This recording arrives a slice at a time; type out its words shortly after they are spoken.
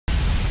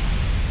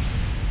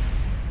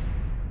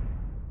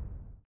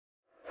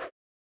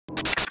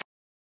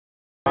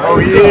Oh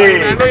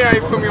yeah. I know y'all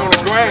ain't put me on the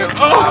ground.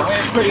 Oh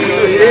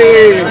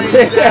yeah.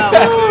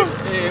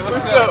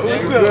 What's up,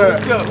 man?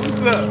 What's up,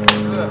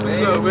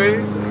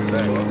 man?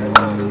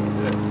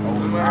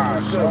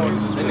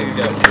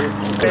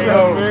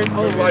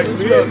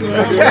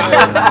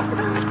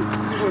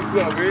 What's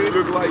up, man?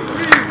 Look like me.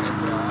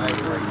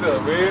 What's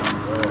up, man?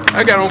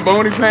 I got on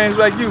bony pants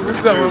like you.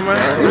 What's up,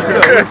 man? What's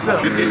up? That's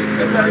how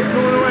you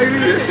doing right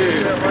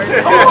here.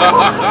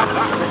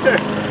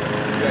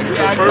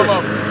 I come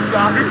up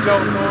soccer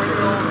jokes on, you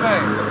know what I'm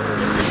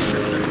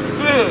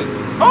saying?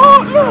 Oh,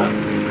 look.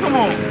 Come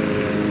on.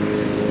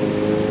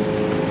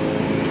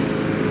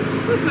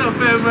 What's up,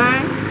 fat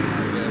man?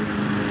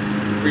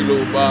 Free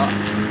little Bob.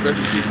 Rest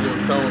in peace,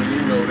 little Tony.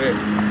 You know that.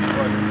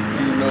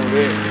 You know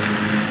that.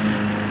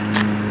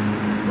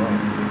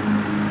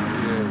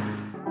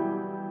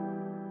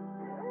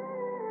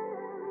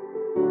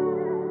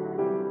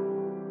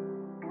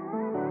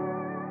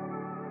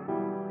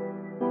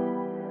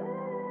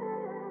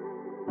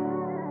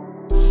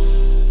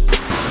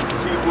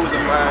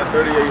 Mine,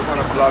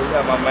 3800 block. We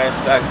have my man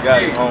Stacks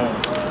Gotti home.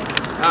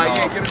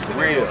 Yeah, get us in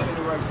real.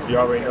 You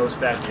already know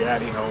Stacks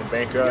Gotti home.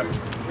 Bank up.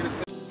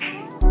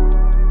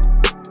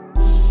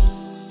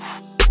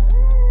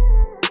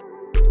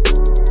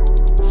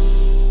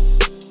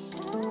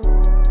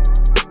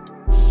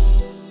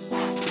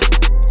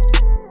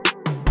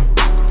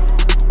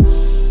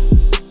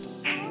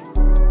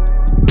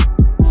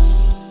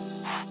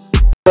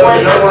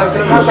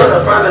 I'm trying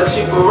to find a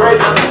cheaper rate.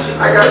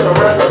 I got some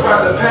rest up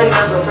on the pay.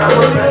 That's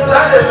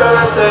all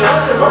I say.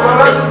 But my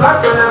life is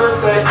like I never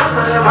say. I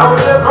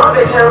was just broke,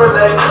 they can't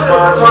relate. But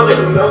I told you,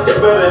 you know, it's a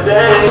better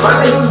day. My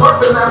niggas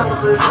working out for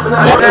free.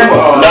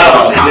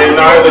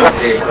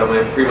 Hey, come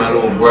in, free my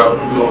little bro,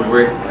 little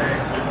Rick.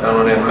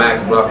 Down on that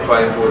Max block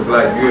fighting for his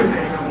life. You hear me?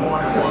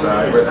 That's all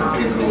right. Rest in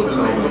peace, little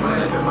Tony,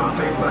 man.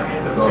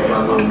 Lost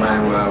my little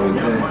man while I was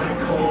in.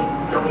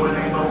 That's all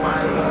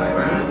right,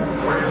 man.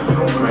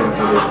 Praying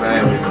for their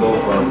families,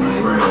 both of them, man.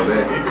 You know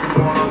that.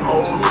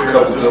 A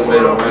couple good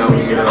men around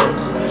me, you know.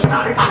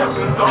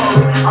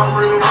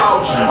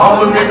 All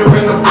the niggas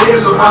in the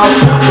field of house.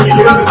 You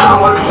hear the time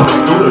when I'm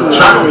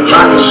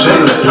trying to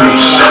send the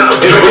face.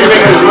 If you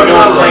niggas look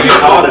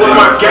out with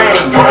my gang,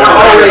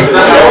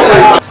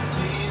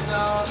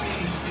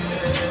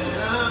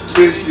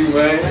 Miss you,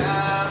 man. I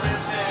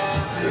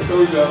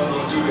told you I was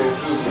gonna do that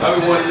too. I've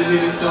been wanting to hear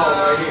this song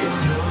right here.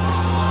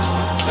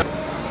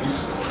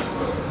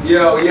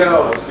 Yo.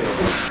 Yeah.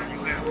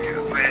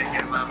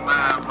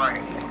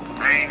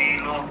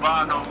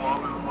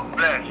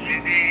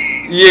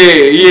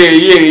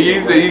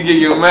 You say you get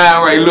your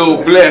mind right, little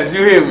blessed.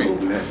 You hear me?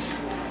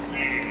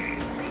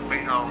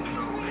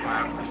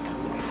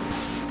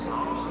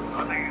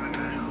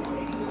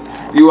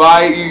 You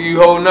alright? You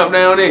holding up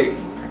down there?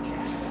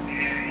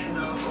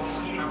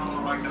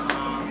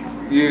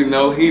 You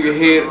know, keep your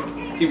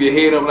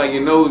head up like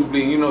your nose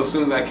bleeding. You know, as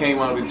soon as I came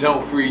out of the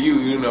jump free,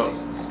 you know.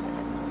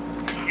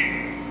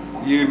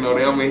 You know,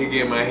 I'm in here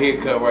getting my hair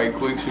cut right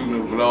quick, shooting the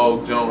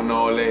vlog, jump and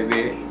all that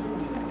there.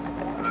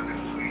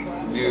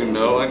 You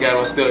know,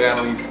 I still got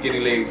on these skinny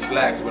leg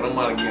slacks, but I'm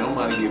about to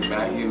get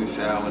back, get in the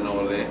shower and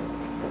all that.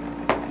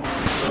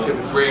 Keep the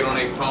bread on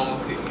their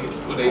phones,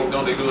 so they do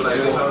it like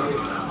this.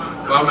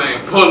 My man,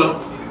 pull them,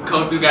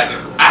 come through, got the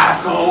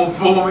iPhone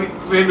for me,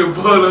 then to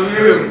pull them, you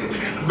hear me?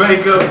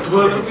 Bank up,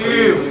 pull them, you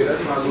hear me?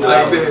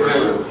 Like that,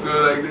 man. Do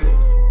it like that.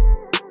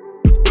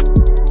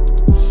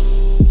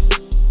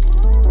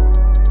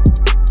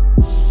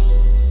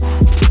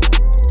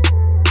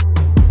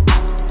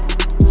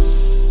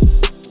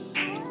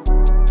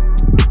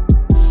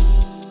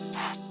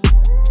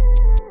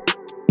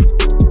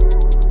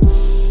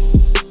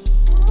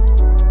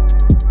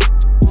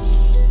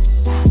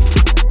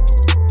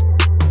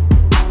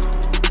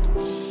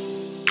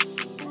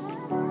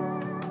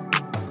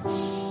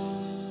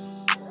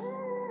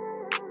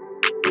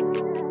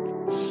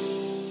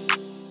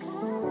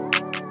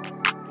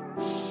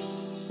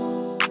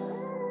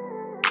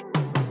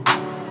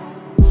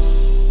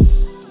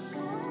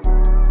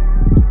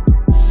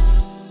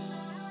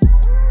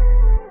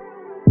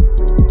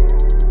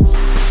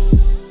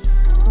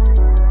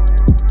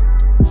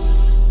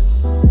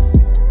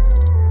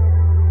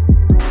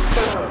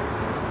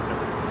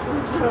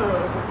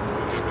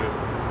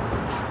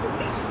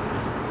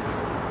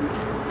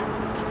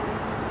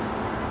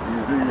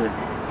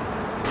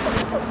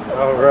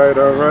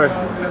 All right.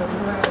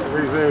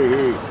 Appreciate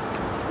it.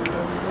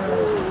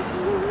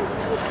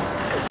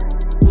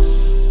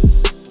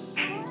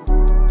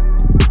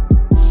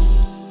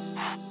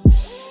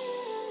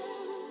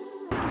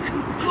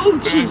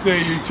 Gucci. I tell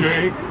you,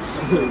 Trey.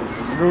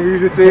 Remember you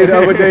just said the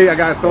other day, I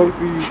got to talk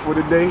to you for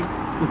the day?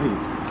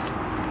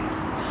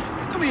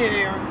 Come here,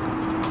 Aaron.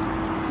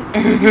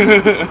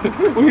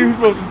 What he was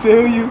supposed to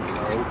tell you?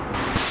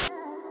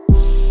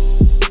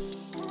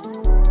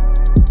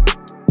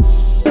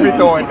 Be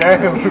throwing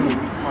down.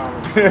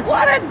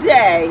 What a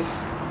day.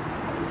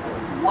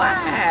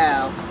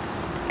 Wow.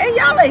 And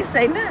y'all ain't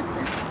say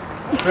nothing.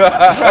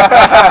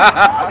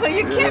 So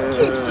you can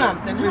keep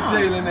something,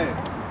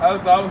 huh? I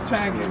was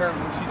trying to get her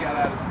when she got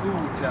out of school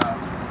with y'all.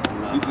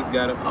 She just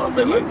got up. Oh,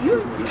 so you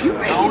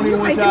I don't even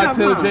want y'all to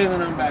tell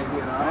Jalen I'm back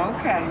here. Right?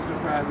 Okay. I'm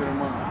surprised at her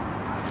mom.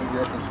 She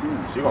girl from school.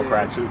 She gonna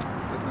cry too.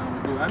 That's not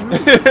what we do. I knew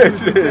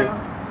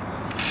it.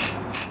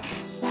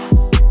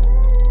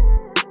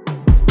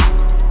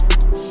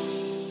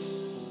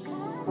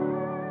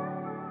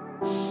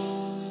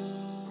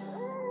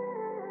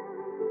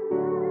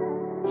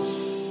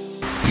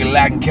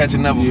 Lack and catch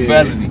another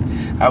felony.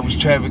 I was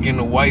trafficking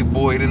a white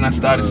boy, then I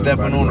started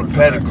stepping on a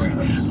pedigree.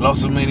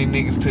 Lost so many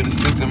niggas to the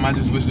system, I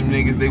just wish them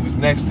niggas they was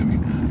next to me.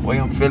 Way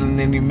I'm feeling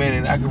any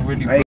minute, I could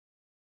really. Hey.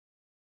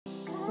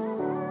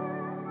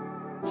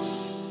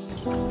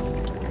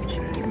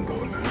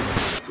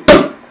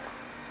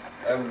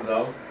 There we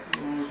go.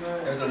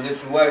 That's a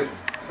literal way.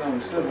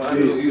 Something simple. I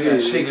know you gotta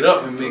shake it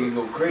up and make it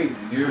go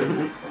crazy. You hear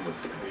me?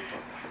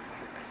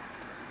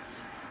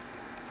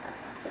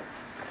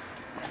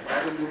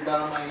 I can do that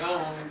on my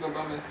own and go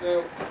by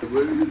myself. What the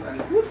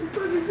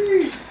fuck is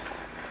this?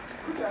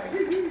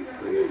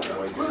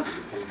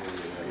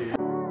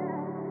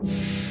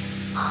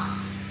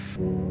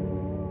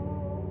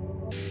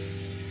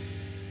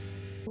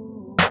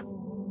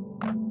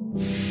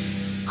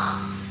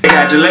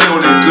 Got a delay on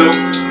it, so.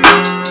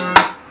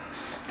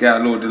 Got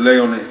a little delay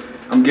on it.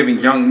 I'm giving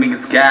young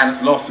niggas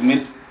guidance, lost a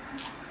minute.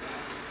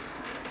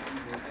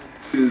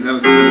 That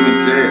was still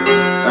in jail.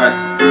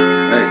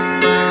 Hey.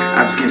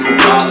 I just came from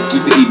college.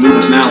 Used to eat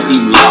noodles, now I'm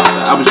eating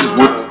lobster. I was just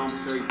working.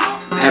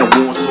 Had a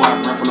warrant, so I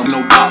ran for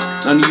no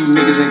dollars. None of you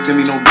niggas ain't send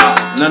me no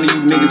dollars. None of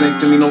you niggas ain't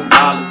send me no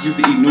dollars.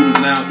 Used to eat noodles,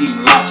 now I'm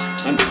eating lobster.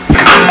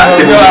 I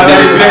still believe that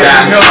it's a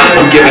silence.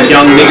 I'm giving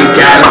young niggas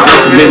guidance.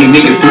 Lost so many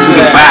niggas due to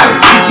the violence.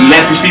 The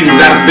last few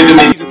seasons I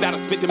done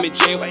spent them in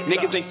jail.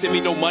 Niggas ain't send me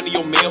no money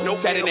or mail.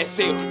 Sat in that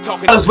cell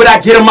talking. What I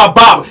get in my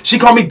Bible. She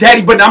called me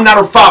daddy, but I'm not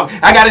her father.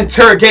 I got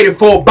interrogated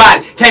for a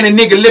body. Can't a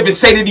nigga live and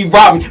say that he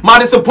robbed me? My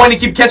disappointed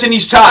keep catching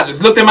these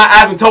charges. Looked in my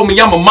eyes and told me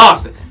I'm a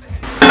monster.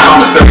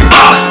 None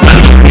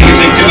of you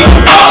niggas ain't send me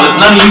no dollars.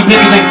 None of you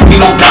niggas ain't send me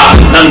no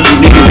dollars. None of you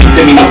niggas ain't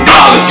send me no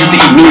dollars. Used to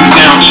eat noodles,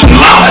 now I'm eating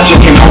lobster. I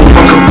just came home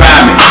from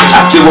confinement. I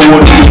still want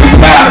more niggas with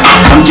silence.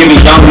 I'm giving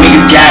young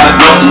niggas guidance.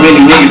 Lost so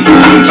many niggas due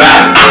to the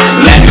violence.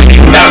 Laughing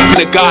niggas out to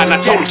the God, and I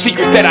told them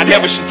secrets that I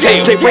never should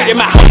tell. They raided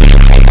my house.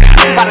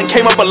 I done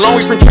came up a long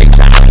way from trade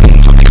time.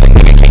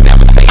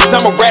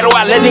 I'm a rattle,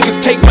 I let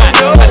niggas take mine.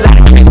 A lot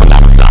of came while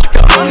I was locked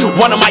up.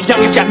 One of my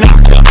youngest got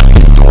knocked up.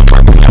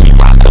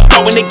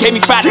 But when they gave me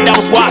 $5, I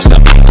was washed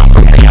up.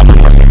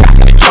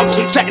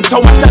 Sat and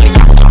told myself I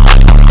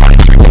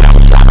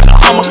was driving a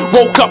Hummer.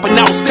 Woke up and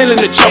I was still in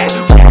the jump.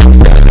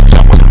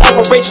 On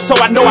probation, so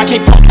I know I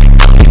can't fuck.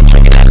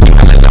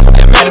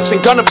 Medicine,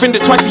 gonna offend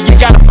it twice a year,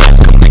 got a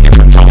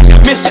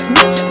miss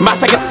my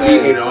second.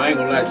 You know, I ain't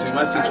gonna lie to you,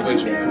 my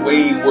situation is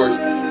way worse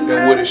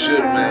than what it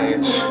should,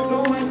 man.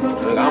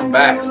 Look, I'm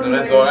back, so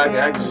that's all I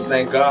can just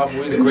thank God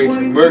for His grace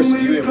and mercy.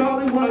 You hear me?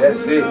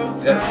 That's it.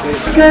 That's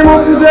it. Came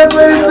home from just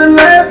like the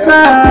last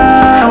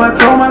time. I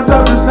told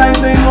myself the same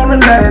thing on the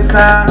last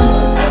time.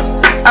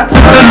 I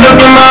took a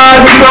look in my eyes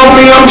and told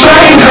me I'm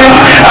changing.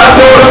 I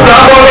told her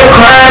stop all that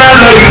crying, I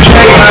know you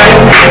changing.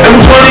 Them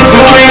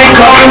 22 minute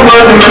calling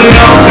wasn't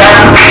enough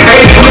time. They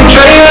didn't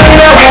trade us,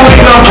 never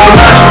wake up for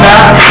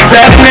lunchtime.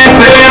 Sat in that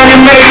cell and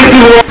made it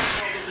through.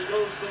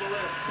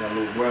 My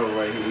little brother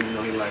right here, even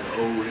though he like an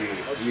old head.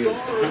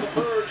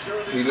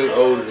 He look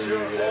older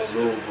than me, that's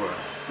a little brother.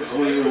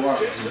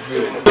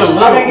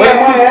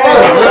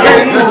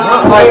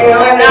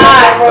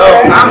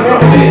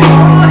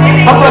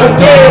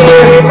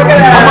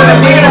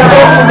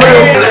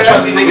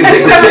 Trusty niggas,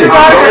 they pretend.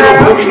 No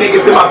movie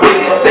niggas in my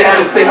bed. Stay down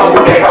and stay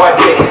humble, that's how I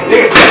get.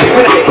 Niggas tell me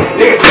when I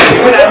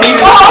need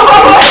it.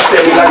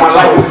 Tell me like my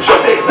life was a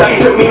truck. Now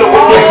you took me no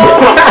one next to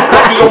pump.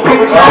 Like you on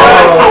paper, so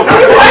I smoke.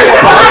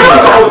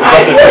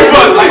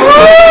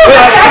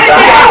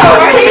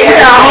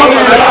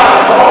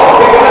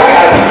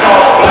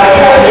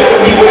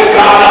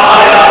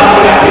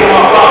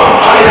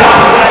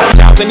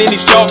 And in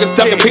these joggers,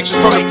 ducking pictures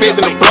from the feds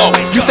in the blog.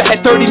 Used to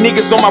have 30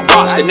 niggas on my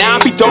roster. Now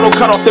I be dodo,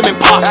 cut off them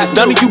imposters.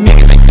 None of you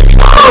niggas ain't seen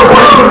me.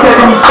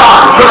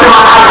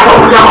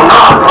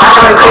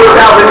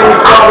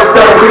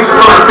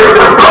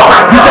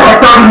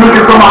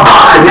 Niggas on my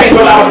roster.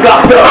 Until I was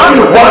locked up.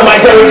 One of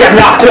my youngest got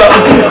knocked up.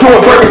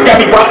 Doing burgers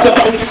got me rocked up.